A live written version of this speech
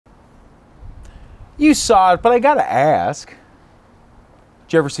You saw it, but I gotta ask.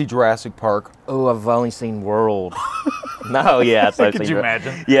 Did you ever see Jurassic Park? Oh, I've only seen World. No, yes, I've Could seen you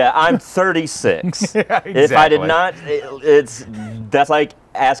imagine? Yeah, I'm 36. Yeah, exactly. If I did not, that's like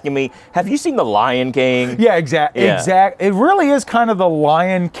asking me, have you seen The Lion King? Yeah, exactly. It really is kind of The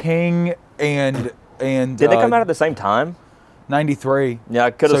Lion King and Did they come out at the same time? 93. Yeah,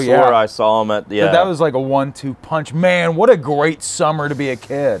 I could have swore I saw them at That was like a 1-2 punch. Man, what a great summer to be a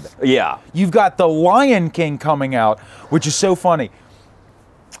kid. Yeah. You've got The Lion King coming out, which is so funny.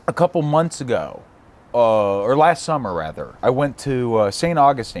 A couple months ago, or last summer rather, I went to St.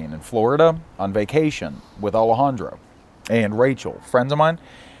 Augustine in Florida on vacation with Alejandro and Rachel, friends of mine.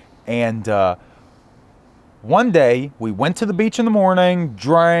 And one day we went to the beach in the morning,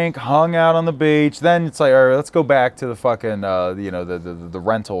 drank, hung out on the beach. Then it's like, all right, let's go back to the fucking, the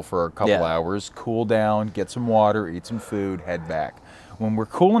rental for a couple hours, cool down, get some water, eat some food, head back. When we're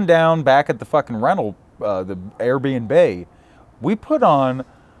cooling down back at the fucking rental, the Airbnb, we put on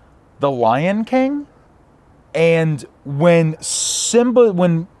The Lion King, and when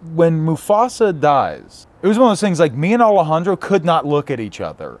Mufasa dies, it was one of those things like me and Alejandro could not look at each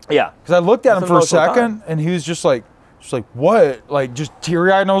other. Yeah. Because I looked at him for a second, and he was just like, what? Like, just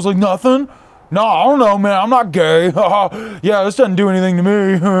teary-eyed, and I was like, nothing? No, I don't know, man. I'm not gay. Yeah, this doesn't do anything to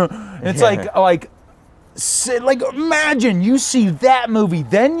me. And it's like, imagine you see that movie,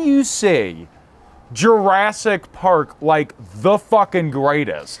 then you see Jurassic Park, like the fucking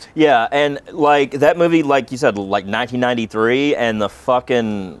greatest. Yeah, and like that movie, like you said, like 1993, and the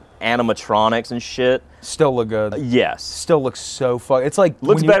fucking animatronics and shit still look good. Yes, still looks so fuck. It's like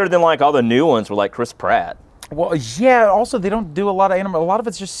looks better than like all the new ones with like Chris Pratt. Well, yeah. Also, they don't do a lot of a lot of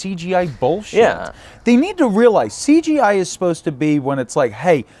it's just CGI bullshit. Yeah, they need to realize CGI is supposed to be when it's like,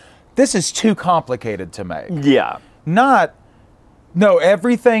 hey, this is too complicated to make. Yeah, not. No,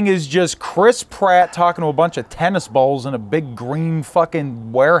 everything is just Chris Pratt talking to a bunch of tennis balls in a big green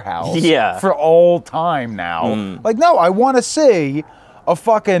fucking warehouse. Yeah. For all time now. Like, no, I want to see the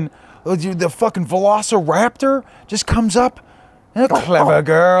fucking Velociraptor just comes up, and a clever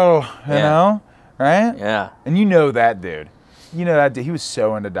girl, you know, right? Yeah. And you know that dude. You know that dude. He was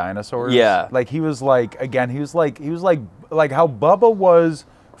so into dinosaurs. Yeah. Like he was like how Bubba was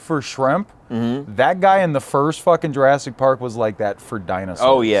for shrimp. That guy in the first fucking Jurassic Park was like that for dinosaurs.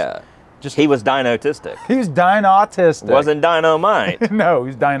 Oh yeah, he was dino-autistic. He was dino-autistic. Wasn't dynamite. No,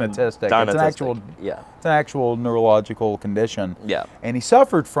 he's dino-autistic. Dino-autistic. It's an actual neurological condition. Yeah, and he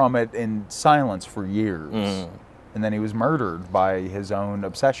suffered from it in silence for years, and then he was murdered by his own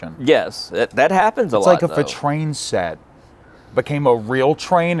obsession. Yes, that happens a lot. It's like if a train set became a real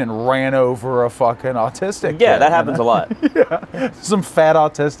train and ran over a fucking autistic kid. Yeah, that happens a lot. Yeah. Some fat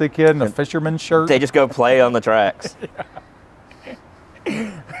autistic kid in a fisherman's shirt. They just go play on the tracks.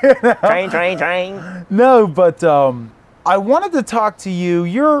 Train. No, but I wanted to talk to you.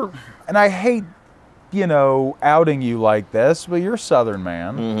 And I hate, outing you like this, but you're a Southern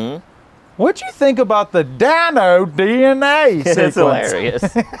man. What'd you think about the dino DNA sequence? It's hilarious.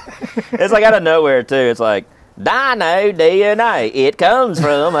 It's like out of nowhere, too. It's like, dino DNA, it comes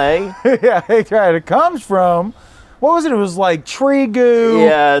from yeah, right. It comes from, what was it? It was like tree goo.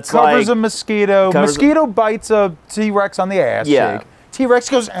 Yeah, it's covers like, a mosquito. Mosquito bites a T-Rex on the ass cheek. T-Rex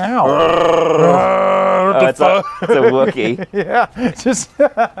goes, ow. It's a Wookiee. Yeah, just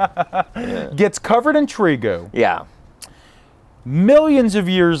gets covered in tree goo. Yeah. Millions of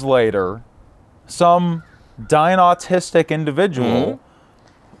years later, some autistic individual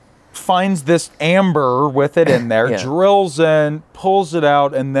finds this amber with it in there, drills in, pulls it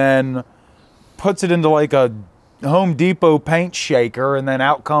out, and then puts it into like a Home Depot paint shaker, and then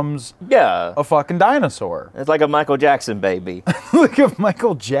out comes a fucking dinosaur. It's like a Michael Jackson baby. Like a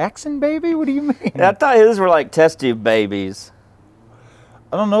Michael Jackson baby? What do you mean? I thought his were like test tube babies.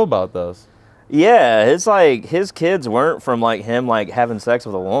 I don't know about those. Yeah, it's like his kids weren't from like him like having sex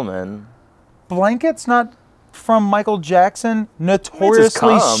with a woman. Blanket's not from Michael Jackson,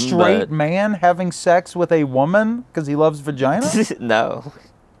 notoriously straight man having sex with a woman because he loves vagina? No.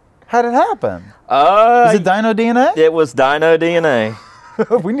 How'd it happen? Is it Dino DNA? It was Dino DNA.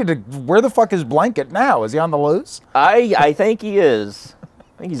 We need to. Where the fuck is Blanket now? Is he on the loose? I think he is.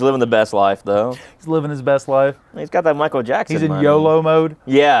 I think he's living the best life though. He's living his best life. He's got that Michael Jackson. He's in money. YOLO mode.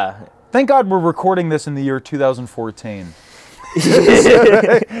 Yeah. Thank God we're recording this in the year 2014.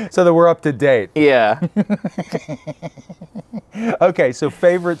 So that we're up to date. Yeah. Okay, so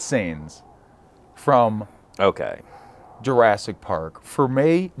favorite scenes from Jurassic Park. For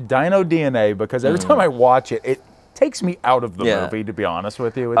me, Dino DNA, because every time I watch it, it takes me out of the movie, to be honest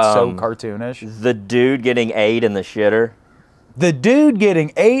with you. It's so cartoonish. The dude getting ate in the shitter. The dude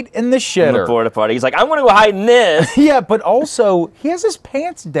getting ate in the In shitter. the porta potty. He's like, I'm gonna go hide in this. Yeah, but also he has his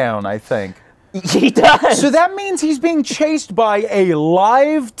pants down, I think. He does. So that means he's being chased by a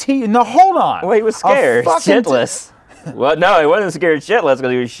live No, hold on. Well, he was scared, shitless. Well, no, he wasn't scared shitless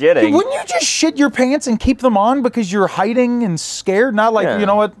because he was shitting. Dude, wouldn't you just shit your pants and keep them on because you're hiding and scared? Not like, you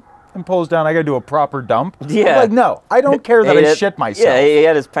know what? And pulls down, I gotta do a proper dump. Yeah. Like, no, I don't care that I shit myself. Yeah, he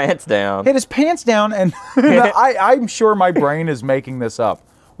had his pants down. He had his pants down, and I'm sure my brain is making this up.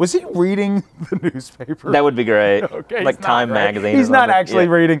 Was he reading the newspaper? That would be great. Okay, like Time magazine. He's not actually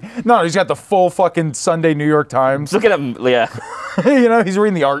reading. No, he's got the full fucking Sunday New York Times. Look at him, yeah. You know, he's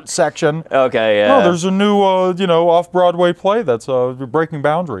reading the art section. Okay, yeah. Oh, there's a new, off-Broadway play that's breaking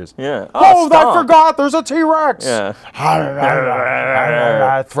boundaries. Yeah. Oh, I forgot. There's a T-Rex. Yeah.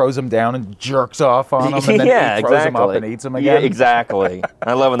 Throws him down and jerks off on him, and then he throws him up and eats him again. Yeah, exactly.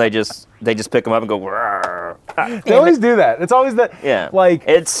 I love when they just pick him up and go. Rawr. They always do that. It's always that. Yeah. Like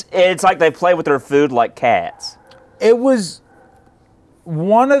it's like they play with their food like cats. It was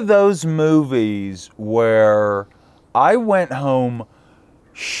one of those movies where I went home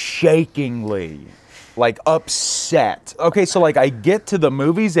shakingly, like upset. Okay, so like I get to the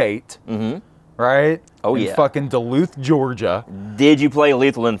movie's 8, right? Oh, in yeah. fucking Duluth, Georgia. Did you play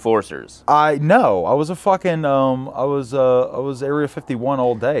Lethal Enforcers? No, I was a fucking I was Area 51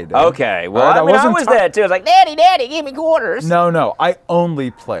 all day, dude. Okay, well, Right? I was that too. I was like, Daddy, give me quarters. No, I only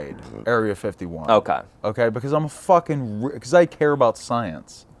played Area 51. Okay, because I'm a fucking because I care about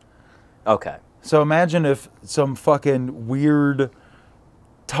science. Okay. So imagine if some fucking weird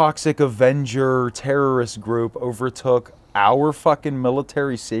toxic Avenger terrorist group overtook our fucking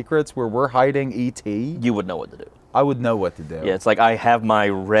military secrets where we're hiding ET. You would know what to do. I would know what to do. Yeah, it's like I have my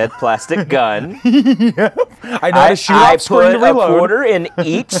red plastic gun. Yeah. I know how to shoot off screen to reload. I put a quarter in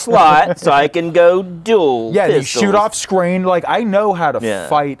each slot so I can go dual Yeah, pistols. you shoot off screen. Like, I know how to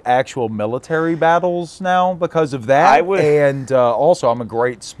fight actual military battles now because of that. And also, I'm a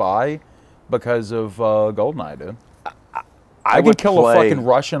great spy because of GoldenEye, dude. I can kill a fucking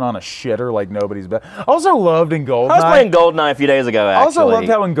Russian on a shitter like nobody's business. I also loved in GoldenEye. I was playing GoldenEye a few days ago, actually. I also loved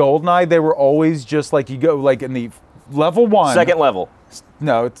how in GoldenEye they were always just like, you go like in the level 1. Second level.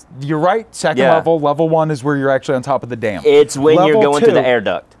 No, you're right. Second level. Level 1 is where you're actually on top of the dam. It's when you're going to the air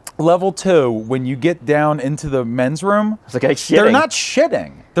duct. Level 2, when you get down into the men's room, it's like they're not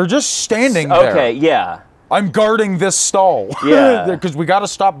shitting. They're just standing there. Okay, yeah. I'm guarding this stall. Yeah. Because we got to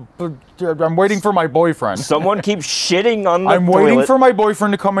stop. I'm waiting for my boyfriend. Someone keeps shitting on the I'm toilet. waiting for my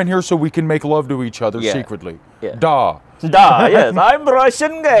boyfriend to come in here so we can make love to each other secretly. Yeah. Da, yes. I'm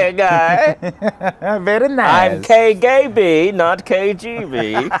Russian gay guy. Very nice. I'm KGB, not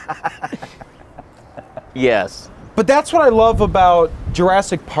KGB. Yes. But that's what I love about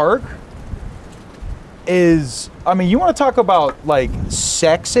Jurassic Park is, I mean, you want to talk about, like,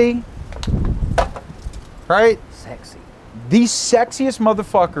 sexy? Right? Sexy. The sexiest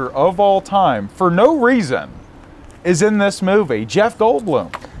motherfucker of all time, for no reason, is in this movie. Jeff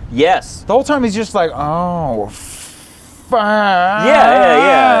Goldblum. Yes. The whole time he's just like, oh, fuck.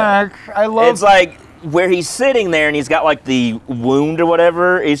 Yeah. I love. It's like where he's sitting there and he's got like the wound or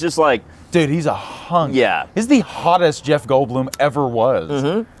whatever. He's just like, dude, he's a hunk. Yeah. He's the hottest Jeff Goldblum ever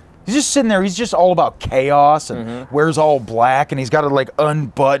was. He's just sitting there. He's just all about chaos and wears all black and he's got to like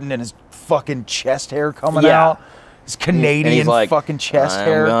unbutton and his fucking chest hair coming out. His Canadian like, fucking chest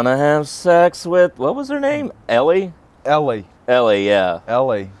hair. I'm gonna have sex with, what was her name? Ellie? Ellie, yeah.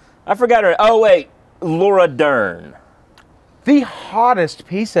 Ellie. I forgot her. Oh, wait. Laura Dern. The hottest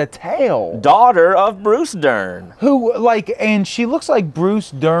piece of tail. Daughter of Bruce Dern. Who, like, and she looks like Bruce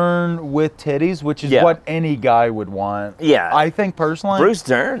Dern with titties, which is what any guy would want. Yeah. I think personally. Bruce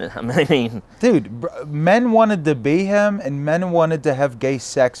Dern, I mean. Dude, men wanted to be him and men wanted to have gay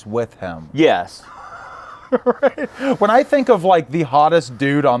sex with him. Yes. Right? When I think of, like, the hottest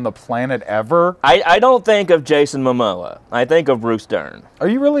dude on the planet ever. I don't think of Jason Momoa. I think of Bruce Dern. Are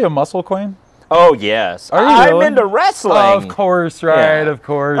you really a muscle queen? Oh, yes. Are you I'm really? into wrestling. Of course, right, of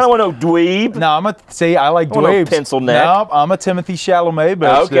course. I don't want no dweeb. No, I like dweebs. No pencil neck. No, I'm a Timothy Chalamet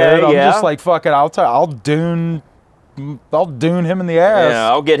bitch, okay, dude. I'm yeah. just like, fuck it, I'll dune him in the ass. Yeah,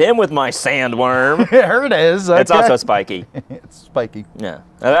 I'll get him with my sandworm. Here it is. Okay. It's also spiky. It's spiky. Yeah.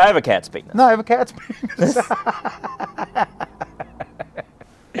 I have a cat's penis. No, I have a cat's penis.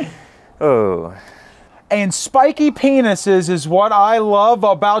 Oh. And spiky penises is what I love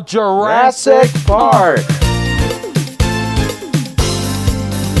about Jurassic Park.